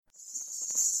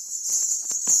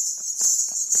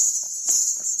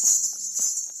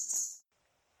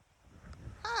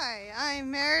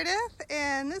Meredith,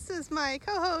 and this is my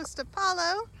co-host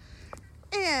Apollo,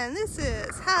 and this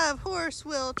is Have Horse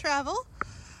Will Travel.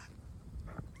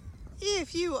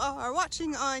 If you are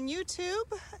watching on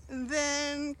YouTube,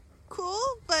 then cool,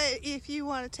 but if you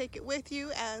want to take it with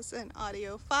you as an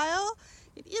audio file,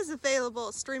 it is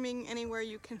available streaming anywhere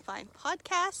you can find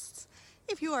podcasts.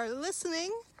 If you are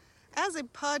listening as a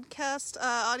podcast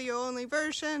audio only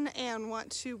version and want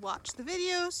to watch the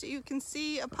video so you can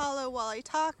see Apollo while I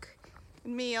talk,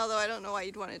 and me, although I don't know why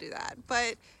you'd want to do that.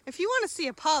 But if you want to see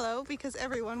Apollo, because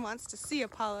everyone wants to see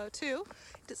Apollo too,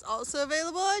 it is also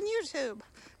available on YouTube.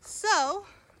 So,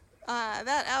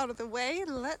 that out of the way,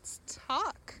 let's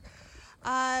talk.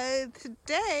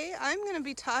 Today I'm going to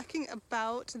be talking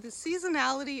about the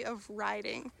seasonality of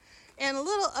riding and a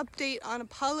little update on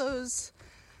Apollo's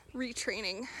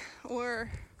retraining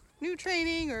or new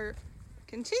training or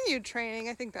continued training.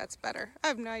 I think that's better. I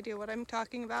have no idea what I'm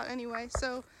talking about anyway,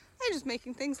 so I'm just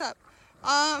making things up.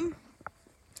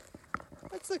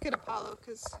 Let's look at Apollo,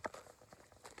 because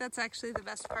that's actually the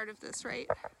best part of this, right?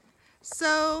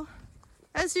 So,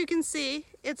 as you can see,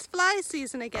 it's fly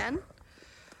season again,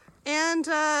 and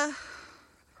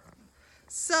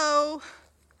so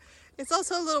it's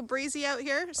also a little breezy out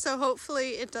here, so hopefully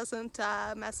it doesn't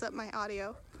mess up my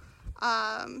audio.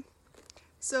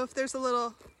 So if there's a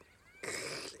little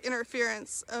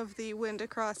interference of the wind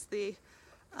across the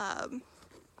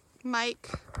mic,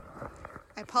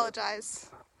 I apologize.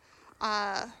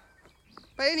 But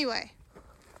anyway,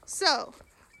 so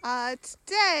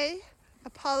today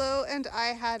Apollo and I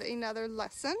had another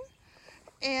lesson,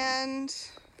 and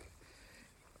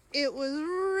it was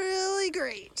really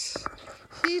great.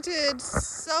 He did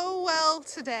so well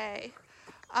today.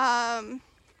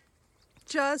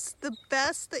 Just the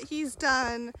best that he's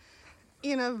done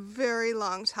in a very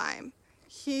long time.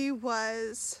 He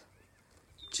was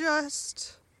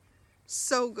just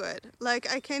so good.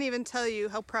 Like, I can't even tell you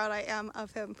how proud I am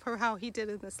of him for how he did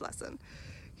in this lesson.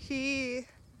 He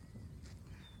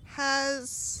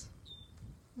has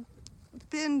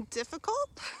been difficult.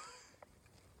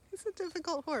 He's a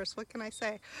difficult horse, what can I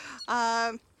say?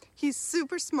 He's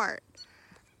super smart,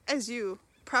 as you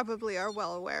probably are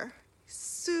well aware.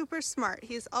 Super smart.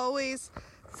 He's always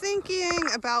thinking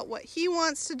about what he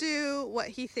wants to do, what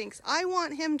he thinks I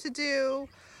want him to do,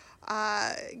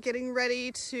 getting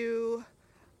ready to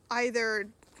either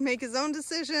make his own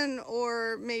decision,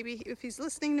 or maybe if he's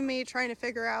listening to me, trying to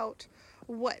figure out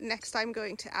what next I'm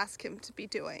going to ask him to be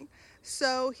doing.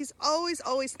 So he's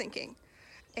always thinking.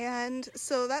 And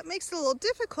so that makes it a little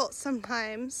difficult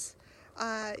sometimes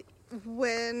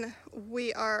when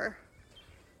we are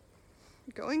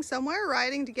going somewhere,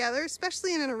 riding together,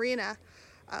 especially in an arena.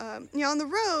 On the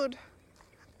road,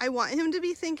 I want him to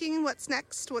be thinking what's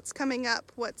next, what's coming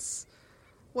up, what's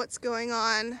going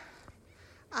on,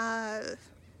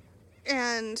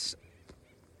 and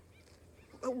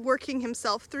working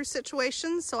himself through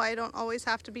situations, so I don't always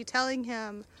have to be telling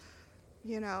him,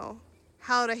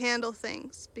 how to handle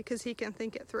things, because he can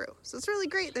think it through. So it's really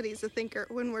great that he's a thinker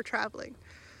when we're traveling.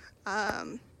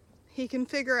 He can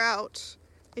figure out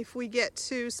if we get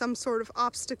to some sort of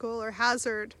obstacle or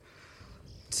hazard,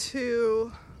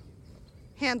 to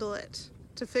handle it,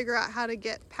 to figure out how to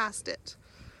get past it,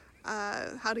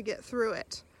 how to get through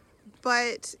it.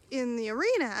 But in the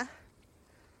arena,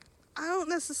 I don't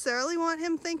necessarily want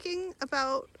him thinking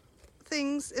about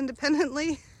things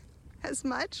independently as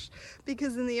much,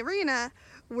 because in the arena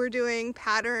we're doing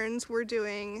patterns, we're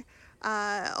doing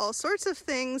all sorts of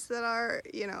things that are,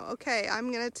 okay,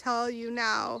 I'm going to tell you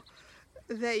now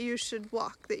that you should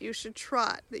walk, that you should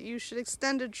trot, that you should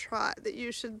extended trot, that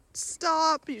you should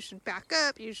stop, you should back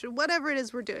up, you should whatever it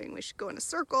is we're doing. We should go in a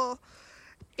circle.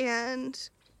 And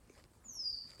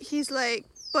he's like,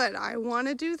 but I want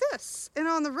to do this. And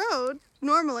on the road,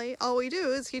 normally all we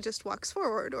do is he just walks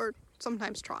forward, or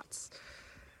sometimes trots.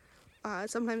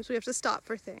 Sometimes we have to stop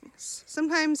for things.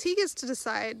 Sometimes he gets to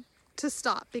decide to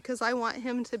stop because I want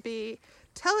him to be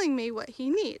telling me what he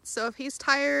needs. So if he's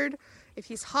tired, if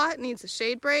he's hot, needs a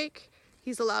shade break,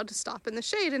 he's allowed to stop in the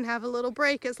shade and have a little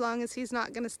break, as long as he's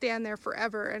not going to stand there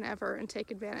forever and ever and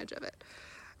take advantage of it.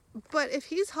 But if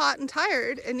he's hot and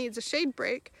tired and needs a shade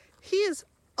break, he is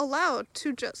allowed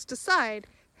to just decide,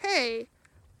 hey,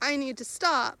 I need to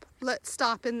stop. Let's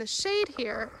stop in the shade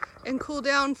here and cool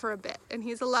down for a bit. And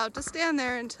he's allowed to stand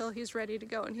there until he's ready to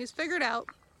go. And he's figured out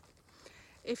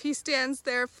if he stands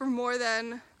there for more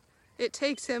than it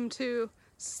takes him to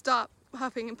stop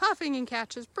huffing and puffing and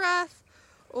catch his breath,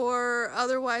 or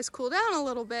otherwise cool down a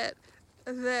little bit,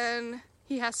 then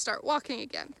he has to start walking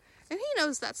again. And he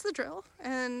knows that's the drill.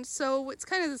 And so it's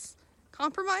kind of this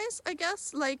compromise, I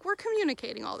guess. Like, we're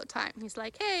communicating all the time. He's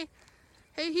like, hey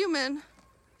human,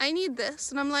 I need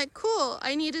this. And I'm like, cool,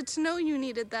 I needed to know you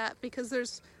needed that, because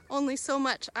there's only so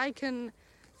much I can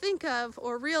think of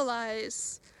or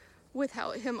realize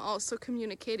without him also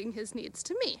communicating his needs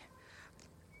to me.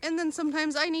 And then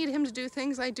sometimes I need him to do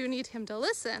things, I do need him to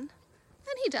listen,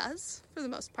 and he does, for the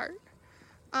most part.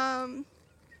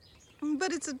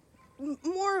 But it's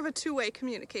more of a two-way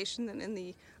communication than in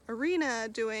the arena,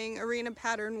 doing arena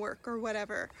pattern work or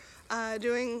whatever,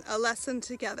 doing a lesson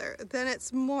together. Then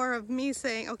it's more of me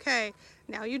saying, okay,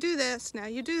 now you do this, now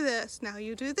you do this, now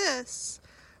you do this.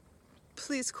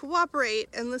 Please cooperate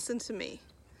and listen to me.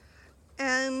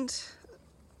 And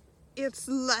it's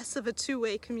less of a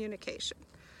two-way communication,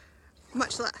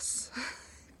 much less.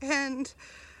 And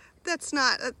that's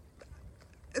not,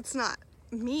 it's not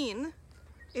mean.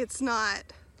 It's not,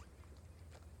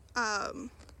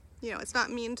 it's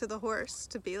not mean to the horse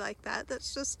to be like that.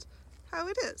 That's just how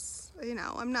it is.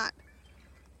 I'm not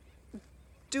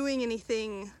doing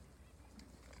anything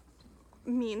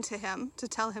mean to him to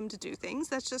tell him to do things.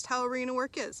 That's just how arena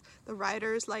work is. The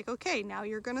rider is like, okay, now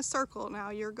you're going to circle, now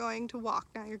you're going to walk,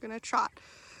 now you're going to trot.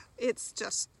 It's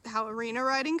just how arena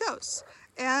riding goes.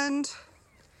 And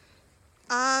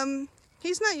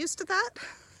he's not used to that, to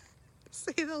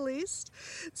say the least.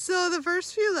 So the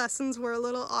first few lessons were a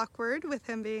little awkward, with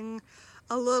him being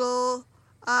a little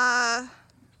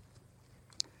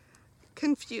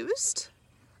confused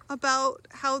about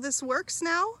how this works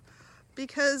now.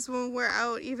 Because when we're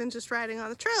out even just riding on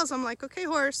the trails, I'm like, okay,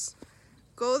 horse,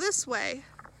 go this way.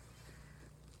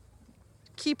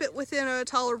 Keep it within a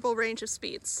tolerable range of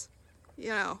speeds.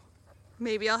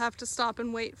 Maybe I'll have to stop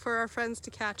and wait for our friends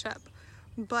to catch up.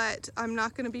 But I'm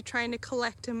not going to be trying to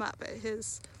collect him up at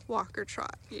his walk or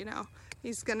trot,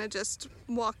 He's going to just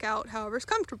walk out however's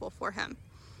comfortable for him.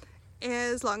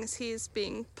 As long as he's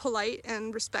being polite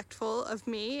and respectful of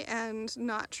me and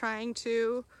not trying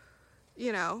to,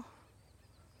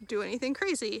 do anything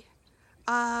crazy.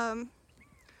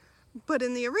 But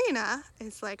in the arena,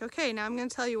 it's like, okay, now I'm going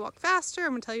to tell you to walk faster,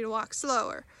 I'm going to tell you to walk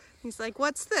slower. He's like,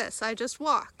 what's this? I just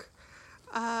walk.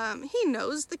 He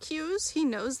knows the cues, he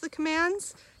knows the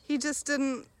commands, he just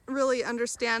didn't really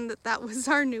understand that that was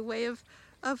our new way of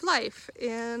life.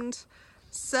 And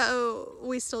so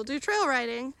we still do trail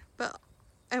riding,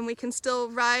 and we can still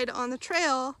ride on the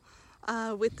trail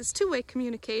with this two-way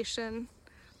communication.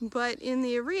 But in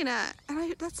the arena,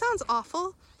 and that sounds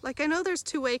awful, like I know there's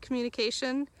two-way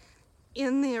communication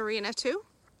in the arena too,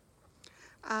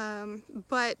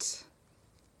 but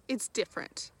it's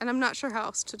different, and I'm not sure how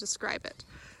else to describe it.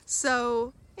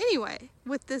 So anyway,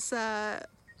 with this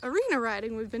arena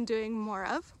riding we've been doing more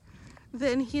of,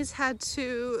 then he's had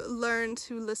to learn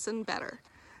to listen better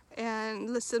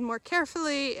and listen more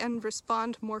carefully and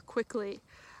respond more quickly,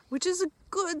 which is a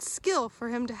good skill for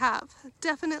him to have.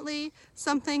 Definitely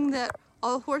something that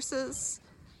all horses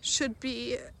should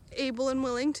be able and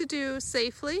willing to do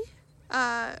safely,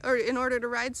 or in order to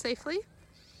ride safely.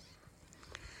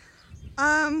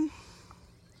 But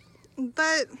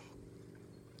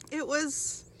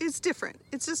it's different.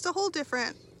 It's just a whole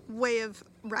different way of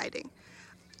riding.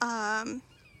 On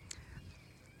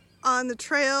the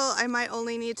trail, I might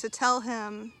only need to tell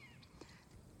him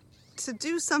to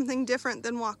do something different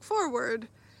than walk forward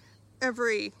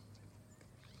every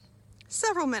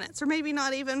several minutes, or maybe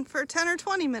not even for 10 or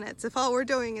 20 minutes if all we're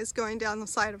doing is going down the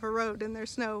side of a road and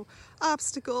there's no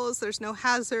obstacles, there's no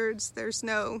hazards, there's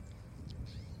nothing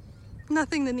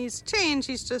that needs to change.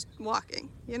 He's just walking,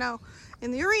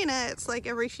 In the arena, it's like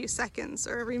every few seconds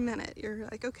or every minute you're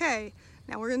like, okay,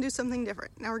 now we're gonna do something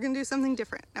different, now we're gonna do something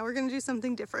different, now we're gonna do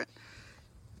something different.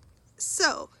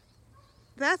 So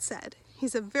that said,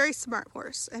 he's a very smart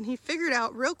horse, and he figured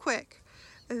out real quick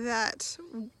that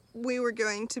we were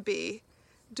going to be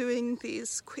doing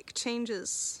these quick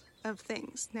changes of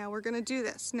things. Now we're going to do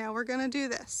this. Now we're going to do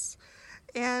this.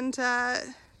 And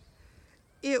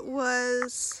it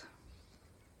was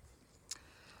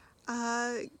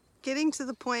getting to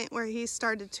the point where he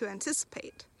started to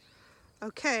anticipate.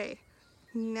 Okay,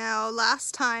 now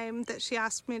last time that she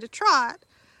asked me to trot,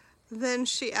 then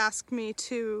she asked me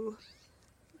to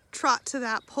trot to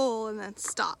that pole and then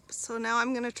stop. So now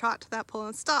I'm going to trot to that pole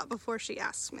and stop before she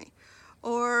asks me.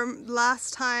 Or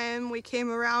last time we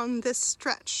came around this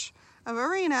stretch of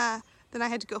arena, then I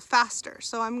had to go faster.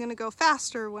 So I'm going to go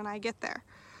faster when I get there.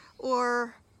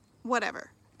 Or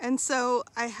whatever. And so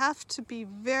I have to be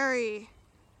very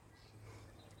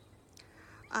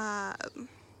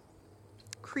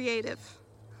creative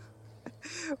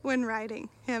when riding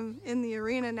him in the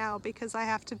arena now, because I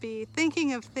have to be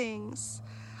thinking of things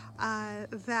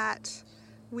that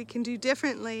we can do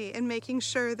differently, and making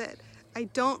sure that I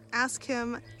don't ask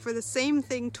him for the same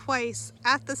thing twice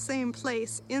at the same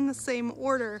place in the same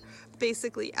order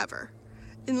basically ever,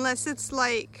 unless it's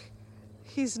like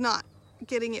he's not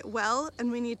getting it well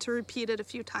and we need to repeat it a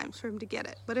few times for him to get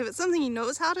it. But if it's something he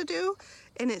knows how to do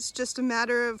and it's just a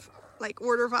matter of like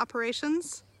order of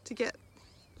operations, to get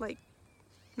like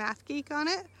math geek on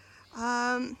it,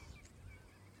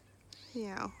 you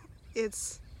know,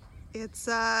 it's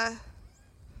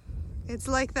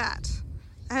like that.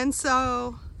 And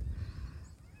so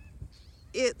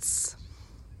it's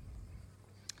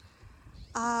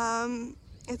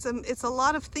a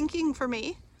lot of thinking for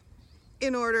me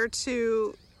in order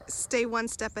to stay one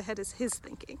step ahead of his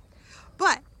thinking.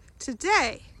 But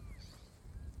today,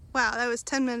 wow, that was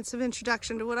 10 minutes of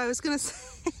introduction to what I was going to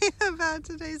say about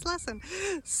today's lesson.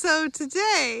 So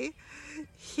today,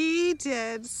 he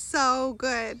did so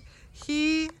good.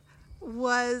 He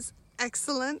was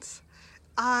excellent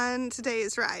on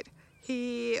today's ride.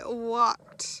 He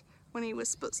walked when he was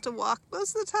supposed to walk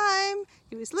most of the time.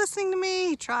 He was listening to me.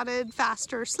 He trotted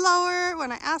faster, slower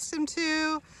when I asked him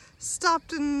to.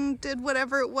 Stopped and did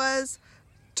whatever it was.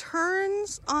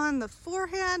 Turns on the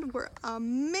forehand were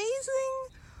amazing.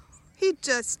 He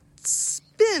just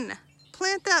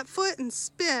plant that foot and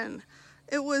spin.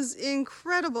 It was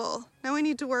incredible. Now we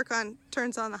need to work on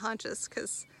turns on the haunches,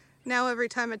 because now every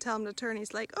time I tell him to turn,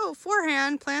 he's like, oh,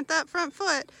 forehand, plant that front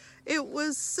foot. It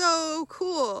was so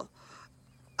cool.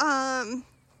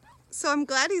 So I'm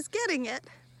glad he's getting it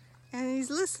and he's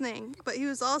listening, but he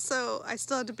was also, I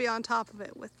still had to be on top of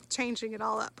it with changing it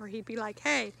all up, or he'd be like,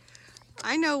 hey,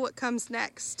 I know what comes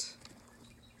next.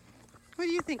 What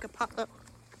do you think, Apollo?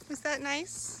 Was that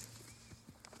nice?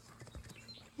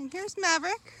 And here's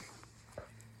Maverick,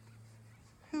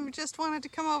 who just wanted to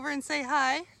come over and say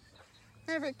hi.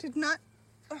 Maverick did not,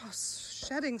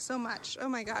 shedding so much. Oh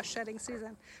my gosh, shedding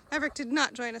season. Maverick did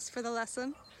not join us for the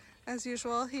lesson. As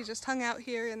usual, he just hung out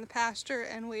here in the pasture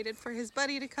and waited for his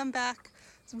buddy to come back.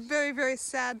 It's very, very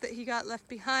sad that he got left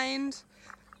behind,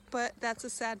 but that's a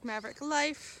sad Maverick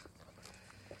life.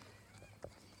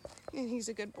 And he's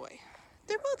a good boy.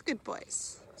 They're both good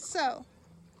boys. So,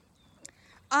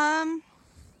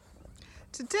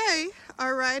 today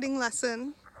our riding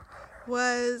lesson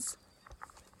was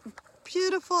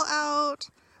beautiful out,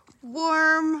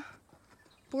 warm,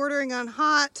 bordering on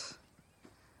hot.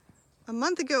 A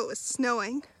month ago it was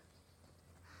snowing,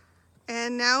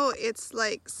 and now it's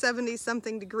like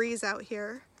 70-something degrees out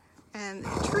here, and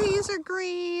the trees are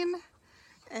green,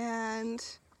 and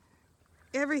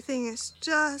everything is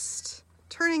just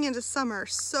turning into summer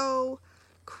so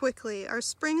quickly. Our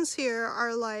springs here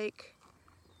are like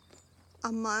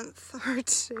a month or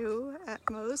two at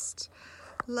most.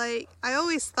 Like, I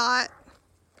always thought,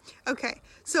 okay,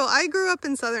 so I grew up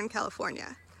in Southern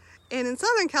California, and in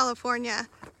Southern California,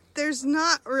 there's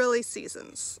not really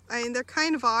seasons. I mean, there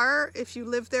kind of are. If you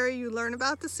live there, you learn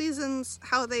about the seasons,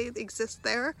 how they exist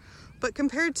there. But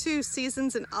compared to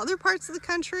seasons in other parts of the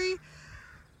country,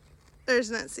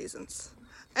 there's not seasons.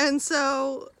 And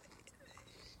so,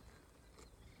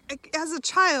 as a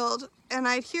child, and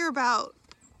I'd hear about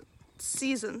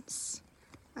seasons,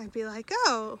 I'd be like,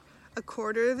 oh, a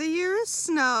quarter of the year is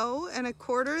snow, and a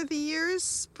quarter of the year is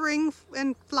spring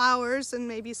and flowers and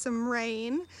maybe some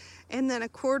rain. And then a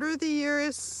quarter of the year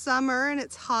is summer and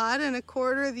it's hot, and a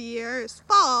quarter of the year is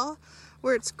fall,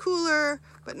 where it's cooler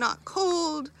but not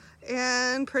cold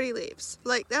and pretty leaves.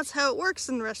 Like, that's how it works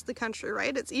in the rest of the country,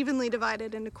 right? It's evenly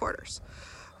divided into quarters.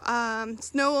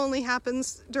 Snow only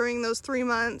happens during those 3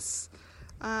 months.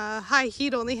 High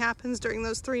heat only happens during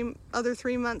those other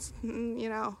 3 months, you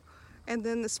know, and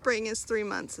then the spring is 3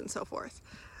 months and so forth.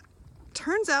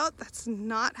 Turns out that's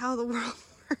not how the world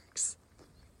works.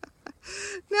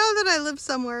 Now that I live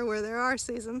somewhere where there are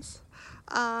seasons,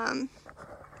 now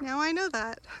I know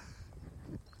that.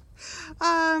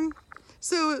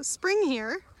 So spring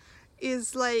here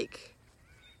is like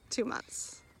 2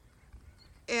 months,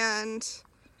 and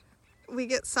we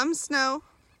get some snow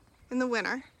in the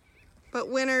winter, but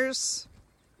winters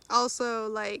also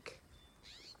like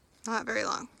not very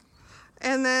long.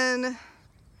 And then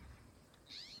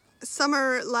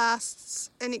summer lasts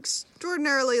an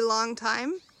extraordinarily long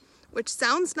time, which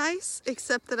sounds nice,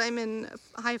 except that I'm in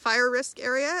a high fire risk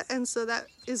area, and so that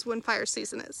is when fire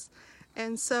season is.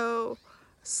 And so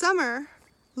summer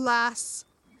lasts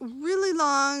really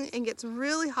long and gets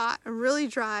really hot and really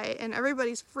dry, and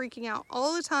everybody's freaking out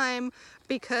all the time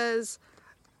because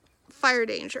fire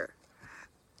danger.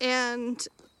 And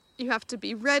you have to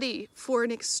be ready for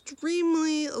an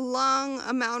extremely long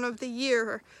amount of the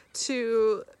year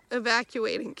to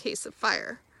evacuate in case of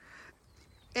fire.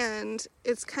 and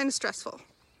it's kind of stressful.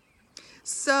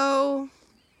 So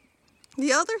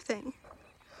the other thing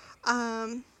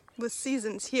with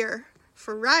seasons here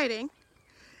for riding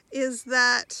is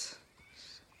that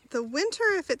the winter,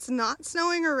 if it's not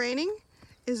snowing or raining,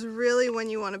 is really when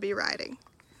you want to be riding.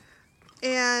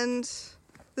 And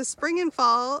the spring and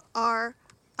fall are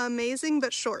amazing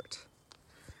but short.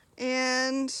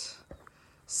 And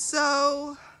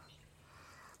so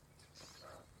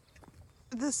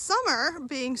the summer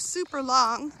being super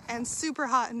long and super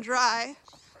hot and dry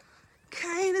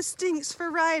kind of stinks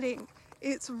for riding.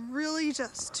 It's really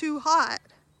just too hot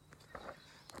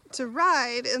to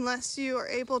ride unless you are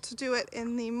able to do it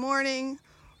in the morning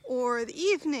or the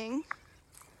evening,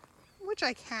 which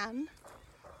I can,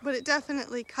 but it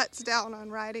definitely cuts down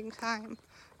on riding time.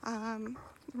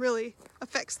 Really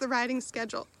affects the riding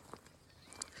schedule.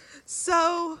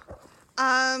 So,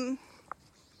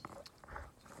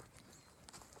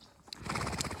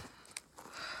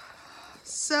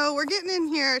 so we're getting in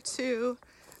here to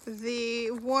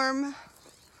the warm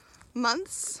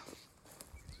months,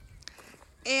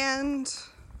 and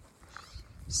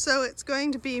so it's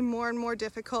going to be more and more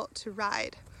difficult to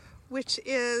ride, which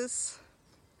is,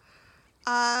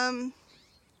 you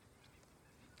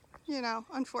know,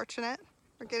 unfortunate.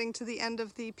 We're getting to the end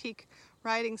of the peak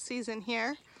riding season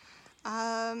here.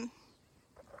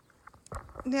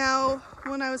 Now,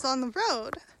 when I was on the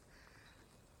road,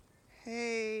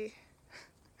 hey,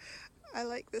 I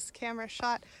like this camera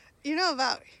shot. You know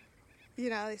about, you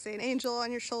know, they say an angel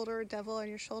on your shoulder, a devil on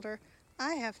your shoulder.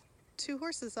 I have 2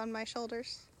 horses on my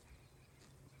shoulders.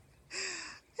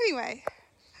 Anyway,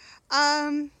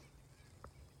 when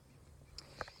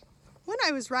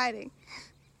I was riding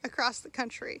across the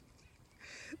country,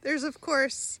 there's of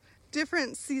course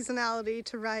different seasonality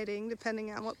to riding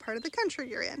depending on what part of the country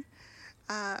you're in.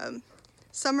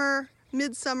 Summer,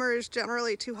 midsummer is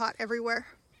generally too hot everywhere.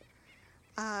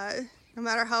 No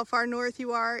matter how far north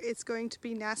you are, it's going to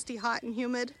be nasty hot and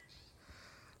humid.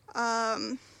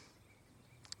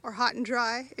 Or hot and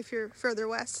dry if you're further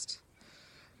west.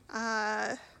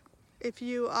 If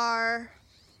you are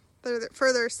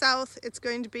further south, it's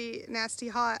going to be nasty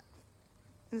hot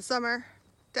in the summer,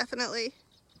 definitely.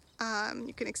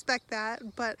 You can expect that,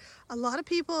 but a lot of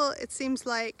people, it seems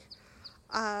like,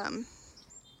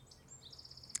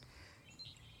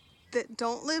 that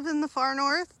don't live in the far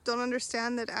north don't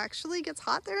understand that it actually gets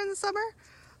hot there in the summer.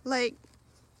 Like,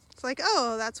 it's like,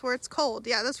 oh, that's where it's cold.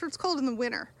 Yeah, that's where it's cold in the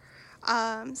winter.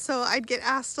 So I'd get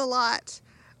asked a lot,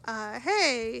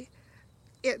 hey,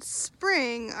 it's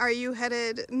spring, are you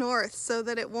headed north so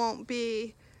that it won't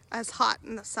be as hot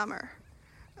in the summer?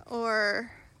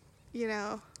 Or, you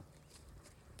know,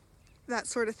 that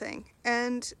sort of thing.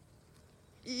 And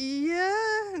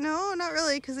yeah, no, not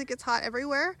really, because it gets hot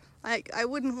everywhere. Like, I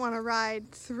wouldn't want to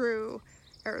ride through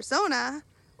Arizona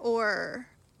or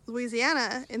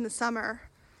Louisiana in the summer,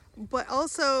 but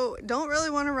also don't really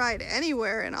want to ride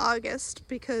anywhere in August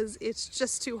because it's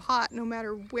just too hot no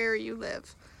matter where you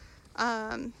live.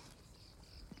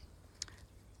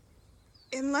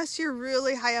 Unless you're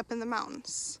really high up in the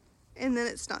mountains, and then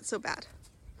it's not so bad.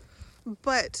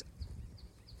 But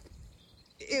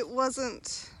it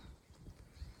wasn't,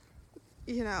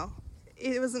 you know,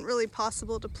 it wasn't really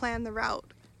possible to plan the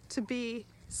route to be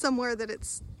somewhere that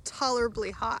it's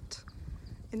tolerably hot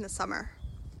in the summer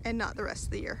and not the rest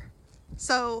of the year.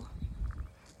 So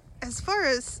as far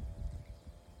as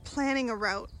planning a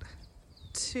route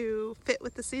to fit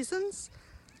with the seasons,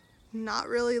 not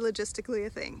really logistically a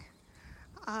thing.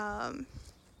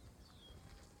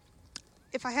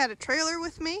 If I had a trailer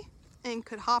with me and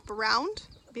could hop around,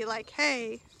 be like,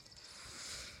 hey,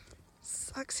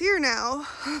 sucks here now.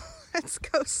 Let's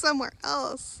go somewhere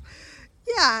else.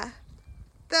 Yeah,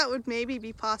 that would maybe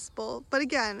be possible. But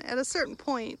again, at a certain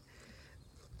point,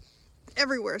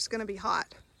 everywhere's going to be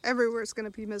hot. Everywhere's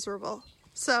going to be miserable.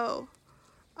 So,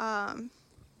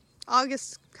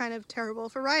 August's kind of terrible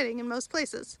for riding in most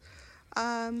places.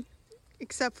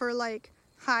 Except for like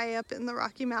high up in the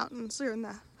Rocky Mountains or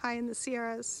high in the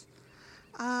Sierras.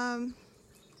 Then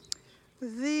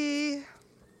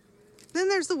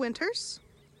there's the winters.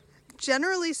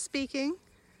 Generally speaking,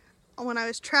 when I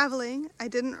was traveling, I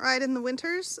didn't ride in the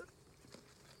winters,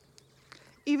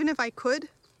 even if I could,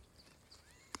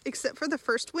 except for the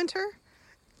first winter.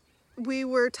 We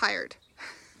were tired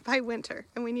by winter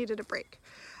and we needed a break.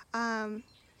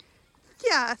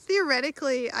 Yeah,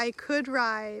 theoretically, I could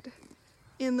ride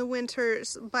in the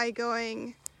winters by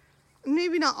going,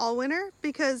 maybe not all winter,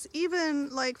 because even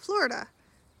like Florida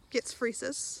gets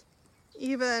freezes.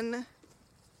 Even,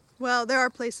 well, there are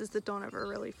places that don't ever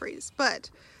really freeze,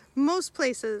 but most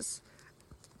places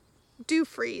do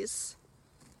freeze,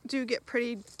 do get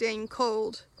pretty dang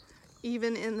cold,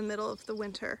 even in the middle of the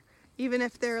winter, even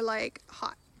if they're like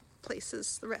hot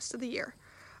places the rest of the year.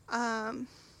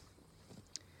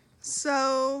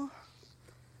 So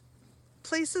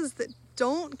places that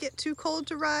don't get too cold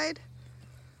to ride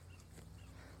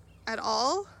at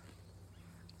all,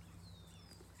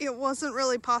 it wasn't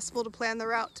really possible to plan the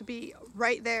route to be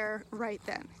right there, right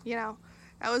then, you know?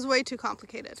 That was way too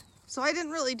complicated. So I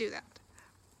didn't really do that.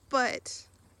 But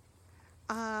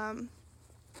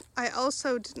I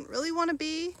also didn't really want to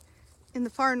be in the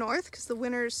far north because the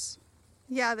winters,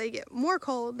 yeah, they get more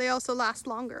cold. They also last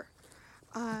longer.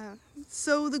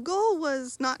 So the goal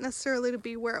was not necessarily to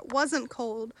be where it wasn't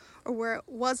cold or where it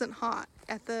wasn't hot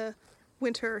at the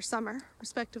winter or summer,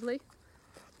 respectively,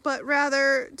 but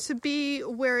rather to be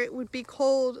where it would be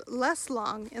cold less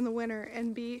long in the winter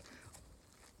and be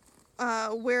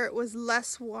where it was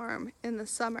less warm in the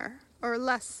summer, or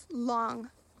less long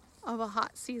of a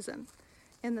hot season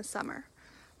in the summer.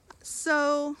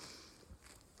 So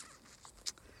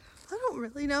I don't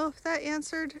really know if that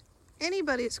answered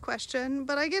anybody's question,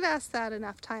 but I get asked that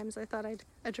enough times, I thought I'd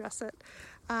address it.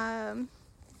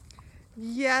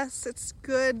 Yes, it's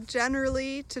good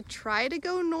generally to try to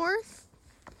go north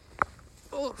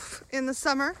in the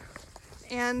summer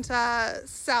and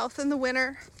south in the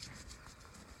winter.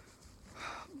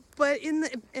 But in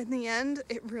the end,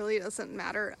 it really doesn't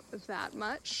matter that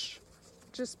much,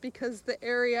 just because the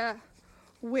area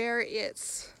where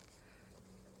it's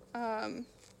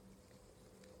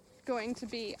going to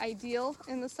be ideal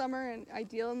in the summer and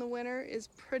ideal in the winter is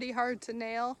pretty hard to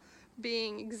nail,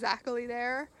 being exactly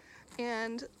there.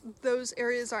 And those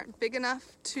areas aren't big enough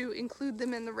to include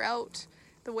them in the route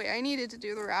the way I needed to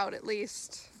do the route, at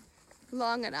least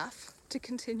long enough to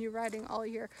continue riding all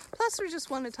year. Plus, we just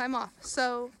wanted time off,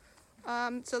 so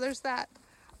there's that.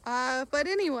 But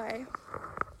anyway,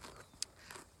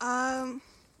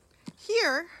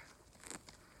 here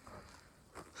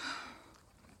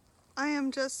I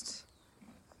am just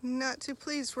not too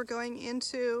pleased. We're going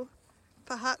into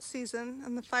the hot season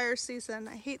and the fire season.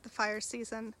 I hate the fire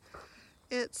season.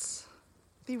 It's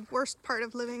the worst part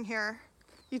of living here.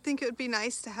 You'd think it would be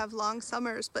nice to have long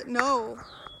summers, but no,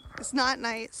 it's not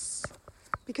nice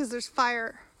because there's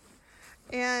fire.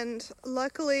 And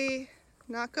luckily,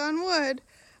 knock on wood,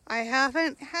 I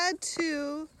haven't had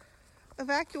to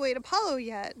evacuate Apollo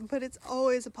yet, but it's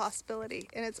always a possibility,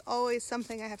 and it's always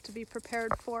something I have to be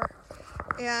prepared for.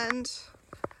 And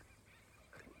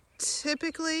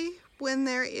typically, when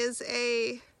there is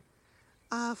a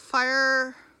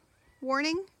fire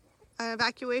warning, an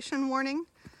evacuation warning,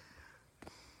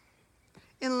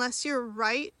 unless you're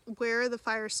right where the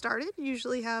fire started, you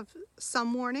usually have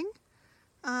some warning,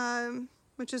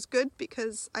 which is good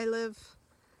because I live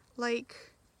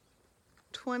like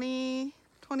 25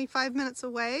 minutes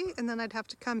away, and then I'd have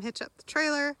to come hitch up the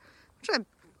trailer, which I'm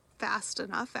fast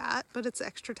enough at, but it's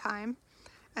extra time,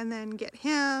 and then get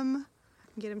him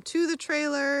to the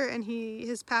trailer, and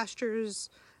his pasture's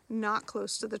not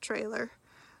close to the trailer,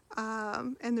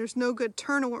 and there's no good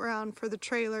turnaround for the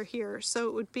trailer here, so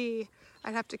it would be,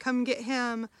 I'd have to come get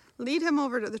him, lead him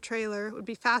over to the trailer. It would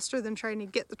be faster than trying to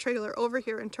get the trailer over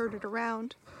here and turn it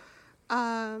around.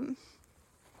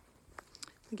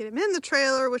 Get him in the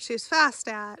trailer, which he's fast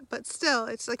at, but still,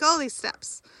 it's like all these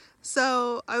steps.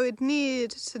 So I would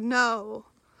need to know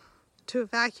to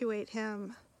evacuate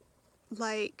him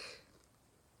like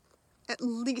at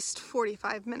least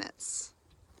 45 minutes.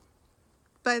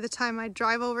 By the time I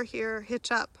drive over here,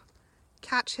 hitch up,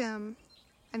 catch him,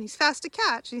 and he's fast to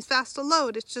catch, and he's fast to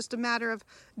load. It's just a matter of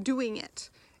doing it,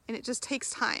 and it just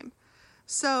takes time.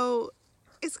 So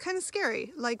it's kind of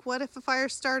scary. Like, what if a fire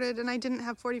started and I didn't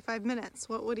have 45 minutes?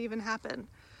 What would even happen?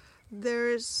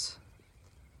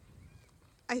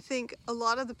 I think a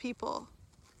lot of the people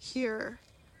here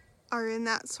are in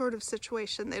that sort of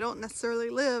situation. They don't necessarily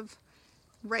live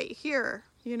right here,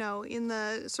 you know, in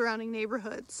the surrounding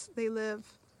neighborhoods. They live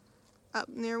up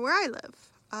near where I live.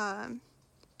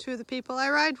 Two of the people I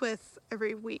ride with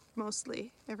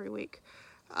mostly every week,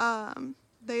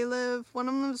 they live, one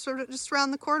of them lives sort of just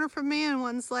around the corner from me, and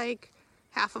one's like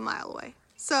half a mile away.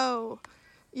 So,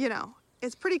 you know,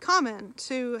 it's pretty common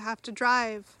to have to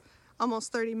drive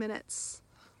almost 30 minutes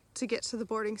to get to the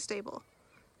boarding stable.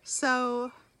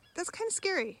 So that's kind of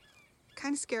scary.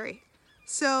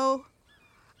 So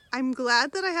I'm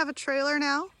glad that I have a trailer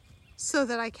now so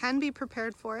that I can be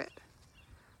prepared for it.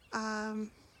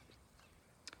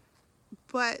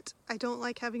 But I don't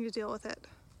like having to deal with it.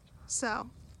 So,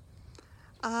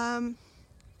 I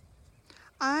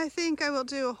think I will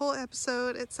do a whole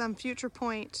episode at some future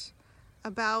point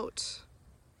about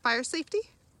fire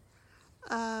safety.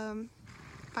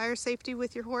 fire safety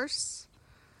with your horse.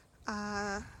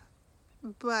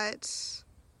 But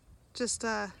just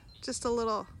a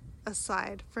little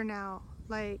aside for now.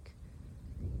 Like,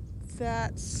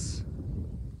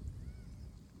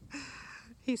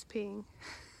 he's peeing.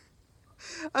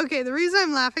 Okay, the reason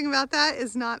I'm laughing about that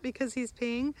is not because he's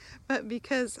peeing, but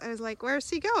because I was like, where's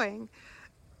he going?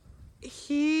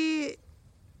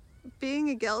 Being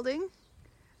a gelding,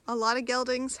 a lot of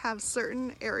geldings have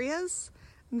certain areas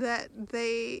that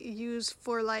they use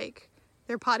for like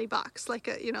their potty box, like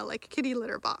a kitty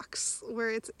litter box,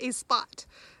 where it's a spot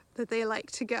that they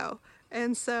like to go.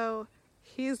 And so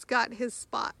he's got his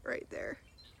spot right there.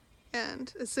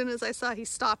 And as soon as I saw he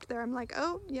stopped there, I'm like,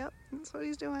 oh, yep, that's what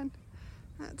he's doing.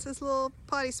 That's his little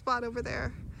potty spot over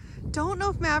there. Don't know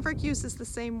if Maverick uses the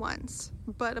same ones,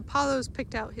 but Apollo's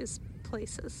picked out his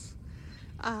places.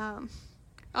 On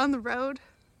the road,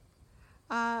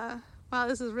 wow,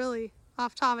 this is really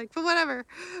off topic, but whatever.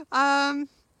 On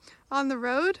the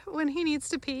road, when he needs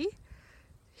to pee,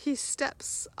 he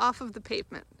steps off of the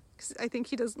pavement, because I think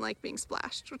he doesn't like being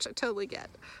splashed, which I totally get.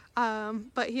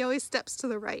 But he always steps to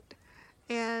the right.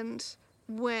 And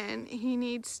when he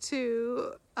needs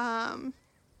to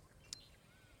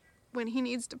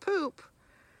poop,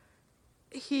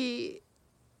 he,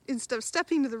 instead of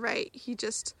stepping to the right, he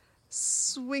just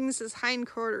swings his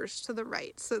hindquarters to the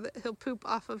right so that he'll poop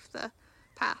off of the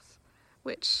path,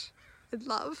 which I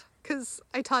love, because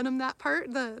I taught him that part,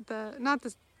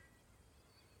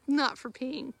 not for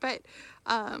peeing, but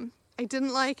I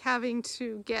didn't like having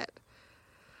to get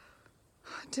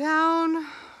down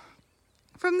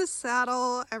from the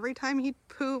saddle every time he'd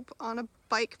poop on a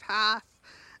bike path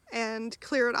and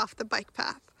clear it off the bike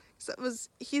path. So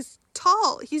he's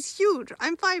tall, he's huge.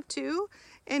 I'm 5'2",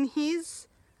 and he's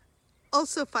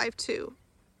also 5'2"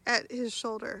 at his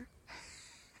shoulder.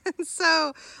 And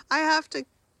so I have to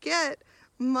get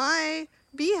my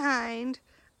behind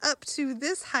up to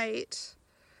this height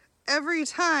every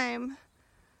time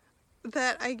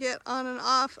that I get on and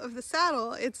off of the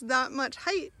saddle. It's that much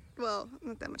height, well,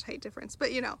 not that much height difference,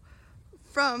 but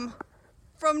from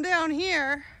down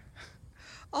here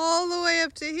all the way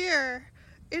up to here,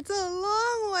 it's a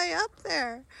long way up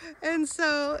there. And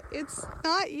so it's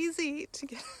not easy to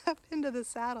get up into the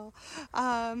saddle.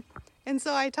 And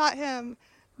so I taught him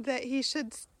that he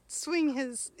should swing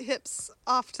his hips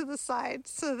off to the side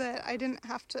so that I didn't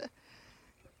have to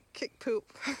kick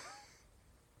poop.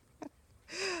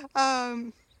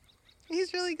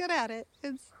 He's really good at it.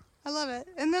 I love it.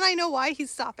 And then I know why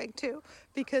he's stopping too,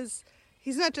 because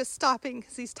he's not just stopping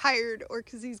because he's tired or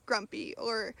because he's grumpy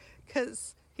or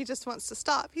because he just wants to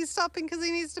stop. He's stopping because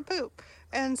he needs to poop.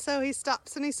 And so he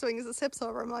stops and he swings his hips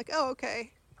over. I'm like, oh,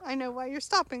 okay. I know why you're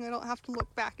stopping. I don't have to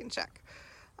look back and check.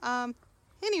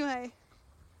 Anyway,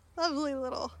 lovely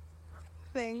little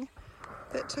thing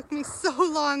that took me so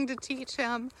long to teach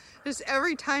him. Just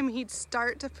every time he'd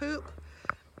start to poop,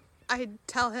 I'd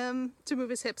tell him to move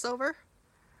his hips over.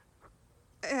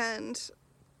 And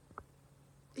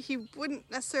he wouldn't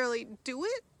necessarily do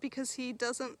it because he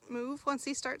doesn't move once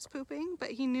he starts pooping,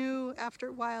 but he knew after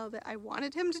a while that I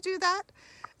wanted him to do that.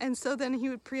 And so then he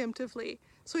would preemptively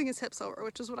swing his hips over,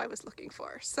 which is what I was looking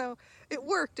for. So it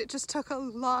worked. It just took a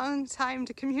long time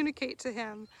to communicate to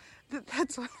him that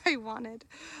that's what I wanted.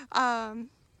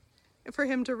 For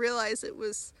him to realize it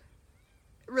was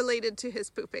related to his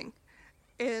pooping.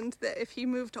 And that if he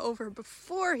moved over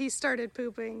before he started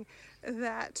pooping,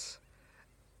 that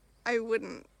I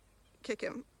wouldn't kick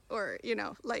him or,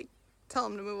 tell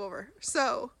him to move over.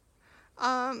 So,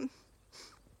 yeah.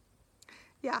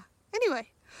 Anyway,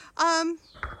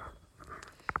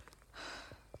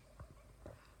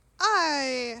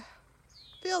 I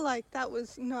feel like that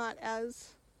was not as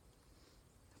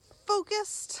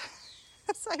focused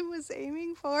as I was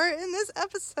aiming for in this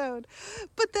episode,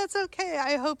 but that's okay.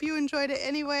 I hope you enjoyed it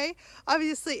anyway.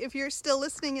 Obviously, if you're still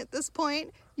listening at this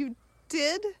point, you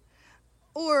did,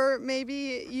 or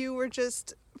maybe you were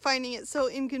just finding it so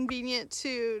inconvenient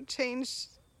to change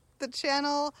the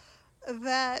channel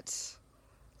that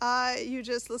you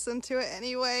just listened to it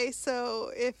anyway.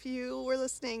 So if you were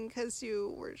listening because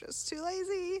you were just too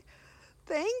lazy,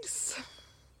 thanks.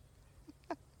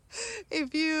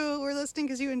 If you were listening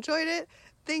because you enjoyed it,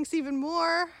 thanks even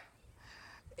more.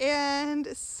 And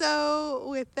so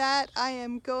with that, I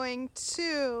am going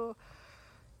to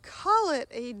call it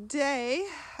a day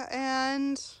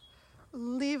and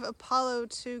leave Apollo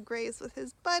to graze with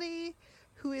his buddy,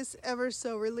 who is ever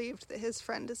so relieved that his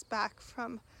friend is back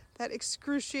from that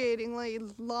excruciatingly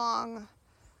long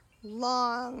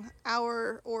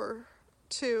hour or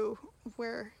two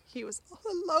where he was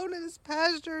all alone in his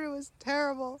pasture. It was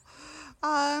terrible.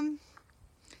 So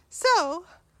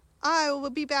I will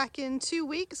be back in 2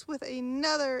 weeks with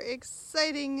another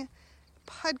exciting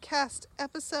podcast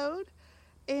episode.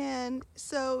 And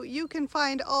so you can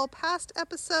find all past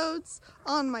episodes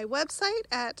on my website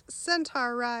at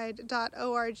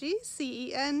centaurride.org,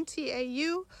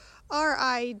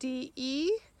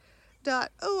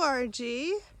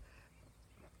 centaurride.org.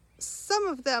 Some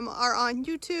of them are on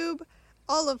YouTube.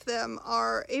 All of them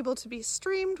are able to be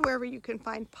streamed wherever you can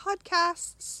find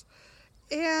podcasts.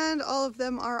 And all of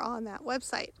them are on that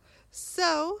website.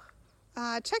 So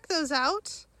check those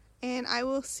out. And I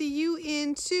will see you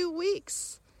in 2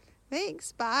 weeks.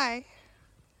 Thanks. Bye.